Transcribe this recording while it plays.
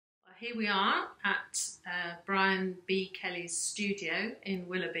Here we are at Bryan B. Kelly's studio in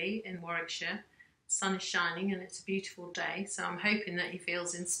Willoughby in Warwickshire. The sun is shining and it's a beautiful day, so I'm hoping that he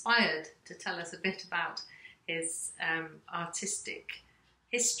feels inspired to tell us a bit about his artistic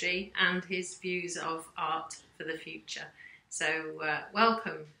history and his views of art for the future. So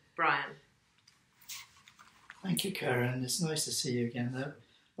welcome, Bryan. Thank you, Karen. It's nice to see you again.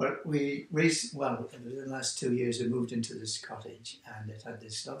 But in the last 2 years we moved into this cottage, and it had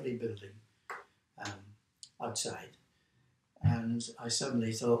this lovely building outside. And I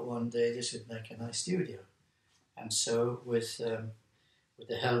suddenly thought one day this would make a nice studio. And so with the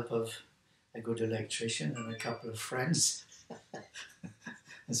help of a good electrician and a couple of friends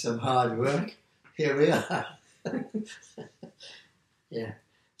and some hard work, here we are. Yeah.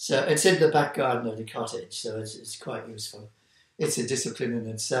 So it's in the back garden of the cottage, so it's quite useful. It's a discipline in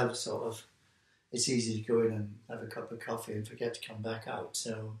itself, sort of. It's easy to go in and have a cup of coffee and forget to come back out.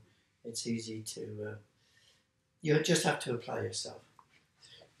 So it's easy to, you just have to apply yourself.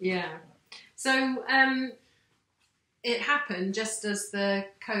 Yeah. So it happened just as the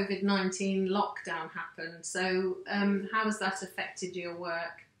COVID-19 lockdown happened. So how has that affected your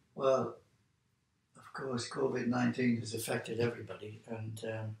work? Well, of course, COVID-19 has affected everybody, and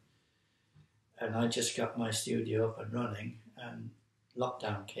I just got my studio up and running, and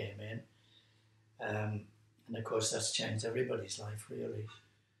lockdown came in, and of course that's changed everybody's life, really.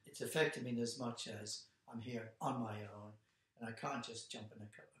 It's affected me as much as I'm here on my own, and I can't just jump in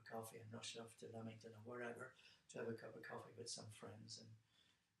a cup of coffee and rush off to Leamington or wherever to have a cup of coffee with some friends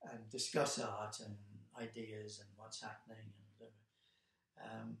and discuss art and ideas and what's happening and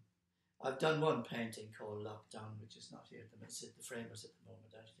whatever. I've done one painting called Lockdown, which is not here at the moment. It's at the Framers at the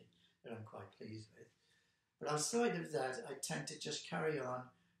moment, actually, that I'm quite pleased with. But outside of that, I tend to just carry on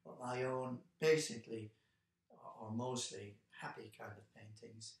with my own, basically, or mostly, happy kind of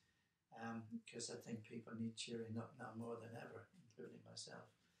paintings, because I think people need cheering up now more than ever, including myself.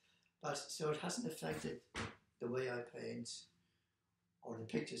 But so it hasn't affected the way I paint or the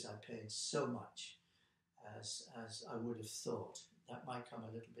pictures I paint so much as I would have thought. That might come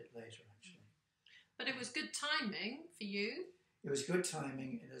a little bit later, actually. But it was good timing for you. It was good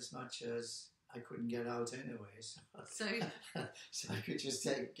timing in as much as I couldn't get out anyway. So I could just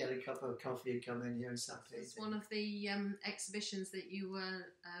get a cup of coffee and come in here and start painting. It's one of the exhibitions that you were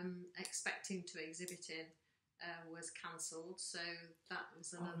expecting to exhibit in was cancelled, so that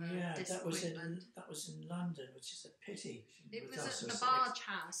was another disappointment. That was in London, which is a pity. It was at the Barge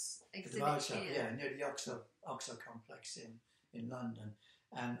House exhibit here. Near the Oxford complex in London,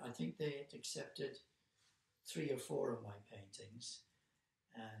 and I think they had accepted 3 or 4 of my paintings,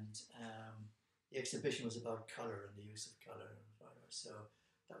 and the exhibition was about colour and the use of colour and whatever, so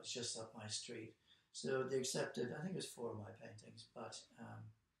that was just up my street. So they accepted, I think it was 4 of my paintings, but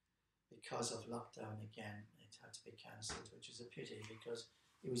because of lockdown again, it had to be cancelled, which is a pity because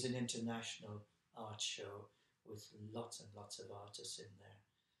it was an international art show with lots and lots of artists in there.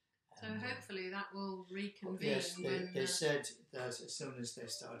 So hopefully that will reconvene. Yes, they said that as soon as they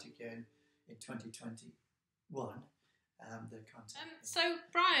start again in 2021, they'll contact me. So,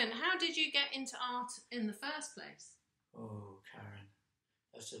 Bryan, how did you get into art in the first place? Oh, Karen,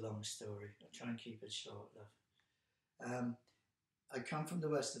 that's a long story. I'll try and keep it short, love. I come from the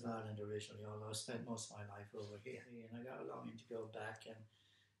west of Ireland originally, although I spent most of my life over here. And I got a longing to go back, and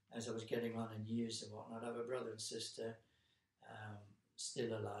as I was getting on in years and whatnot, I have a brother and sister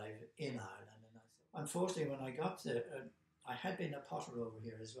still alive in Ireland. And unfortunately, when I got there, I had been a potter over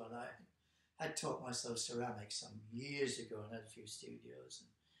here as well. I had taught myself ceramics some years ago and had a few studios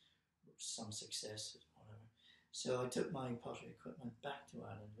and some success, whatever. So I took my pottery equipment back to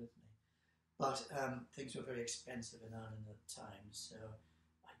Ireland with me. But things were very expensive in Ireland at the time, so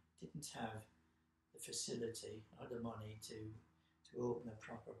I didn't have the facility or the money to open a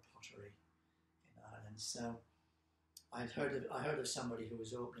proper pottery in Ireland. So I heard of somebody who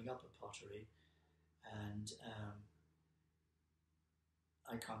was opening up a pottery, and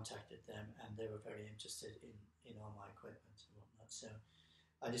I contacted them, and they were very interested in all my equipment and whatnot. So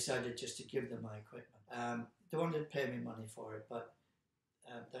I decided just to give them my equipment. They wanted to pay me money for it, but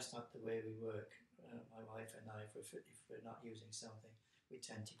that's not the way we work. My wife and I, if we're not using something, we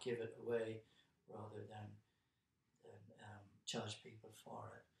tend to give it away rather than charge people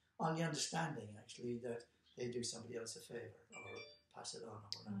for it. On the understanding, actually, that they do somebody else a favour or pass it on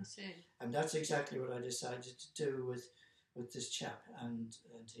or whatever. I see. And that's exactly what I decided to do with this chap and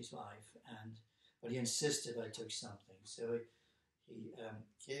his wife. But he insisted I took something, so he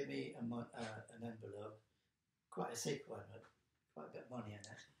gave me an envelope, quite a thick one, but quite a bit of money in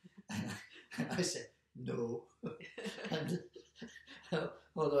it. And I said, no. And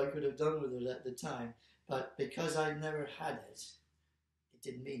although I could have done with it at the time. But because I never had it, it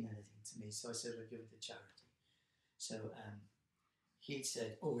didn't mean anything to me. So I said, I'll give it to charity. So he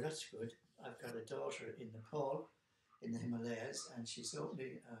said, oh, that's good. I've got a daughter in Nepal, in the Himalayas, and she's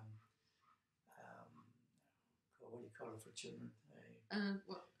opening, what do you call it for children?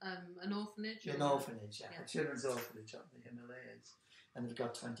 An orphanage? An orphanage, yeah. A children's orphanage up in the Himalayas. And they've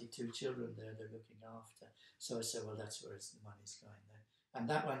got 22 children there they're looking after. So I said, well, that's where the money's going then. And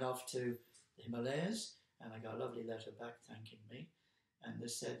that went off to the Himalayas, and I got a lovely letter back thanking me. And they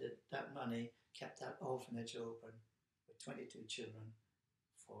said that that money kept that orphanage open with 22 children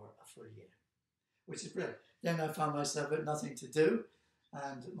for a full year, which is brilliant. Then I found myself with nothing to do,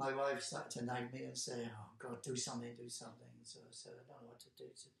 and my wife started to nag me and say, oh, God, do something. So I said, I don't know what to do,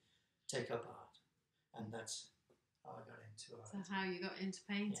 to take up art. And that's how I got into art. So how you got into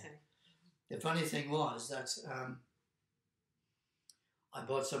painting? Yeah. The funny thing was that I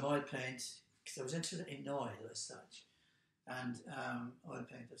bought some oil paint, because I was interested in oil as such, and oil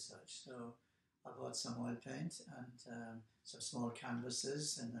paint as such. So I bought some oil paint and some small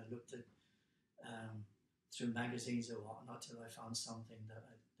canvases, and I looked at through magazines or whatnot till I found something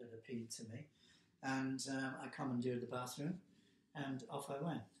that appealed to me. And I commandeered the bathroom, and off I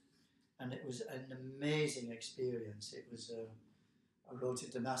went. And it was an amazing experience. It was a road to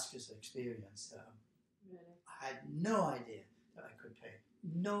Damascus experience. Really? I had no idea that I could paint.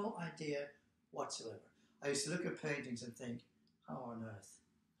 No idea whatsoever. I used to look at paintings and think, how on earth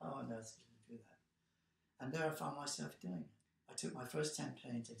did I do that? And there I found myself doing it. I took my first 10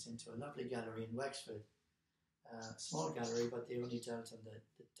 paintings into a lovely gallery in Wexford. Small gallery, but they only dealt on the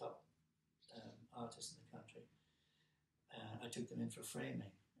top artists in the country. I took them in for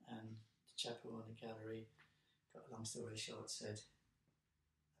framing, and the chap who owned the gallery, cut a long story short, said,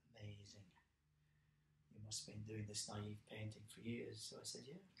 amazing. You must have been doing this naive painting for years. So I said,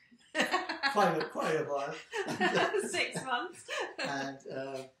 yeah. quite a while. 6 months. And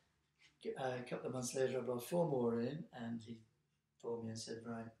a couple of months later I brought 4 more in, and he told me and said,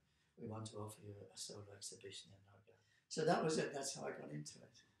 Bryan, we want to offer you a solo exhibition in our gallery. So that was it. That's how I got into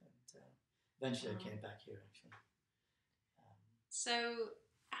it. And eventually I came back here, actually. So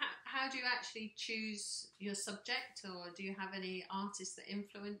how do you actually choose your subject, or do you have any artists that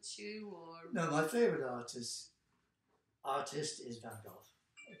influence you? Or no, my favourite artist is Van Gogh,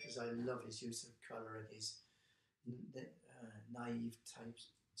 because I love his use of colour and his naive type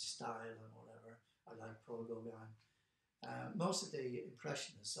style and whatever. I like Paul Gauguin. Most of the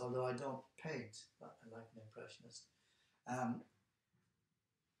Impressionists, although I don't paint, but I like an Impressionist.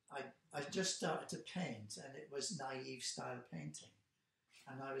 I just started to paint, and it was naive style painting,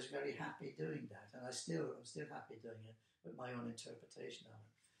 and I was very happy doing that, and I'm still happy doing it with my own interpretation of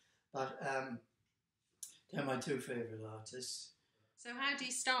it. But they're my 2 favourite artists. So how do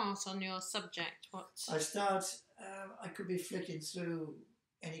you start on your subject? I start. I could be flicking through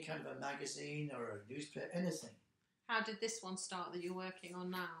any kind of a magazine or a newspaper, anything. How did this one start that you're working on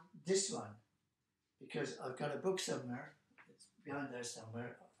now? This one, because I've got a book somewhere, it's behind there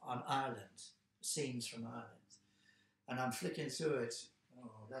somewhere, on Ireland, scenes from Ireland. And I'm flicking through it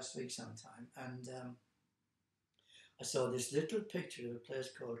last week sometime, and I saw this little picture of a place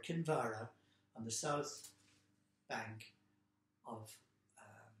called Kinvara on the south bank of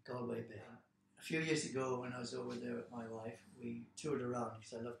Galway Bay. A few years ago, when I was over there with my wife, we toured around,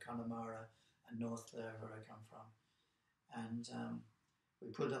 because I love Connemara and North Clare, where I come from. And we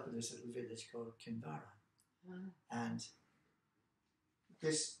pulled up in this little village called Kinvara. And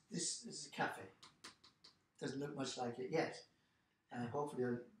this is a cafe. Doesn't look much like it yet. And hopefully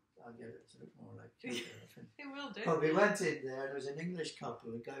I'll get it to look more like it. It will do. But we went in there, and there was an English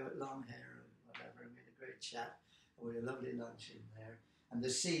couple, a guy with long hair and whatever, and we had a great chat. And we had a lovely lunch in there. And the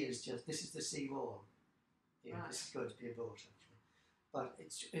sea is this is the sea wall. Yeah, right. This is going to be a boat, actually. But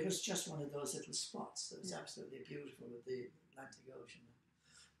it was just one of those little spots that was absolutely beautiful with the Atlantic Ocean.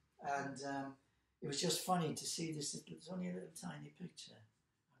 And it was just funny to see this. It was only a little tiny picture.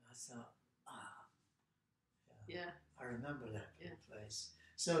 And I thought, I remember that place.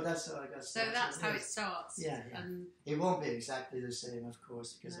 So that's how I got started. So that's how it starts. Yeah. It won't be exactly the same, of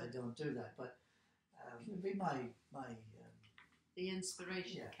course, because I don't do that. But it'll be my the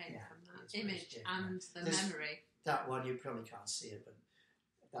inspiration came from that image and the memory. That one, you probably can't see it, but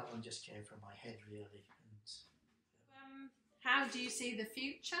that one just came from my head, really. And, how do you see the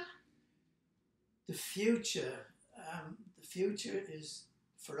future? The future is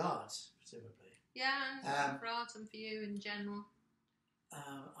for art, presumably. Yeah, for art and for you in general.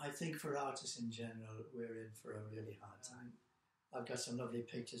 I think for artists in general, we're in for a really hard time. I've got some lovely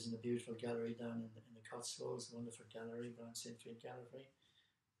pictures in the beautiful gallery down in the Cotswolds, a wonderful gallery, Brown Sinfield Gallery.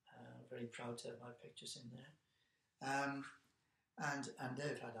 very proud to have my pictures in there. And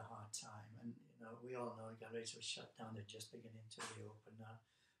they've had a hard time. And, you know, we all know galleries were shut down. They're just beginning to reopen now.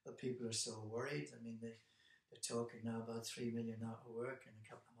 But people are so worried. I mean, they're talking now about 3 million out of work in a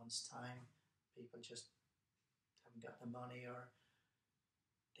couple of months' time. People just haven't got the money, or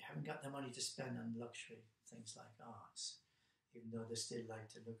they haven't got the money to spend on luxury things like arts, even though they still like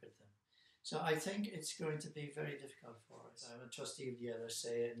to look at them. So I think it's going to be very difficult for us. I'm a trustee of the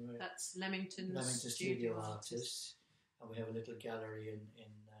LSA, and that's Leamington Studio Artists, and we have a little gallery in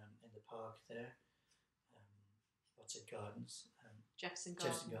the park there. What's it, Gardens? Jefferson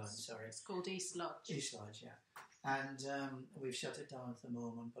Gardens. Jefferson Gardens, sorry. It's called East Lodge. East Lodge, yeah. And we've shut it down at the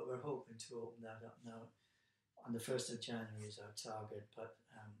moment, but we're hoping to open that up now. On the 1st of January is our target, but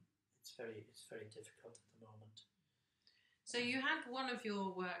it's very difficult at the moment. So you had one of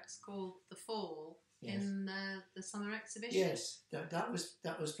your works called The Fall, yes, in the summer exhibition. Yes, that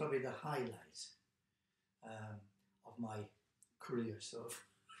was probably the highlight of my career. So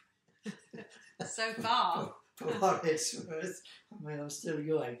so far, for what it's worth, I mean, I'm still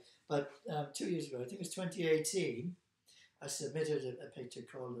going. But 2 years ago, I think it was 2018, I submitted a picture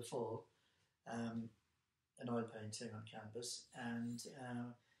called The Fall, an oil painting on canvas, and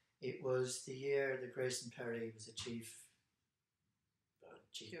it was the year that Grayson Perry was the chief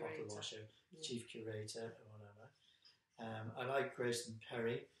curator. Bottle washer, chief curator, or whatever. I like Grayson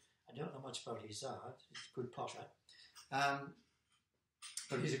Perry. I don't know much about his art. He's a good potter.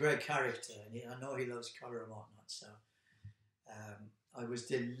 But he's a great character, and I know he loves colour and whatnot. So I was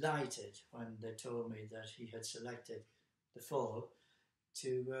delighted when they told me that he had selected The Fall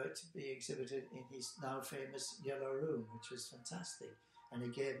to be exhibited in his now famous Yellow Room, which was fantastic. And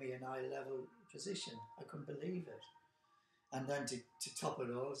it gave me an eye-level position. I couldn't believe it. And then to top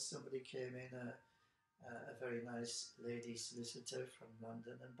it all, somebody came in, a very nice lady solicitor from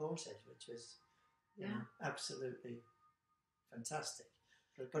London, and bought it, which was absolutely fantastic.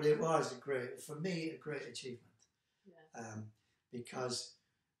 But it was for me, a great achievement. Yeah. Because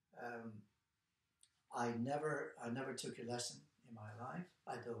I never took a lesson in my life.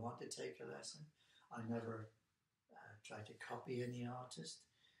 I don't want to take a lesson. I never tried to copy any artist,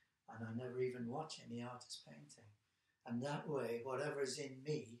 and I never even watch any artist painting. And that way, whatever's in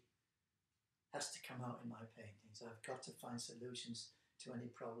me has to come out in my paintings. I've got to find solutions to any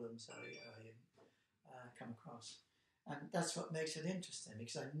problems I come across. And that's what makes it interesting,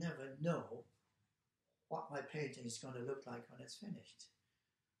 because I never know what my painting is going to look like when it's finished.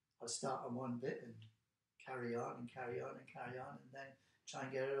 I'll start on one bit and carry on and carry on and carry on, and then try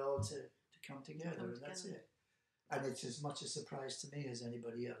and get it all to come together, and that's it. And it's as much a surprise to me as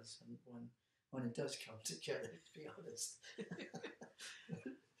anybody else when it does come together, to be honest.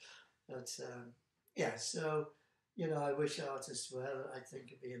 But so, you know, I wish artists well. I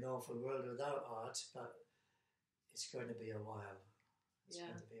think it'd be an awful world without art, but it's going to be a while. It's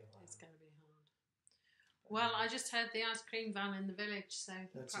going to be hard. Well, I just heard the ice cream van in the village, so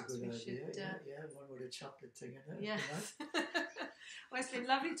that's a perhaps good we idea. should... One with a chocolate thing in it. Yes. Well, it's been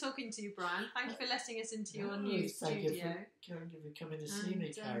lovely talking to you, Bryan. Thank you for letting us into your new studio. Thank you for coming to see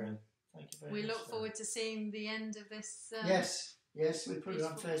me, Karen. Thank you very much. We look forward to seeing the end of this. Yes, we put it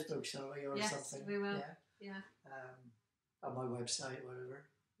on Facebook, shall we, or something? Yes, we will. Yeah. On my website, whatever.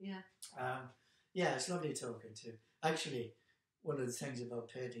 Yeah. It's lovely talking to you. Actually, one of the things about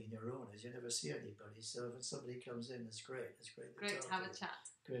painting your own is you never see anybody, so when somebody comes in, it's great. It's great to have a chat.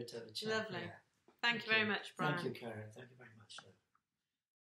 Great to have a chat. Lovely. Yeah. Thank you very much, Bryan. Thank you, Karen. Thank you very much.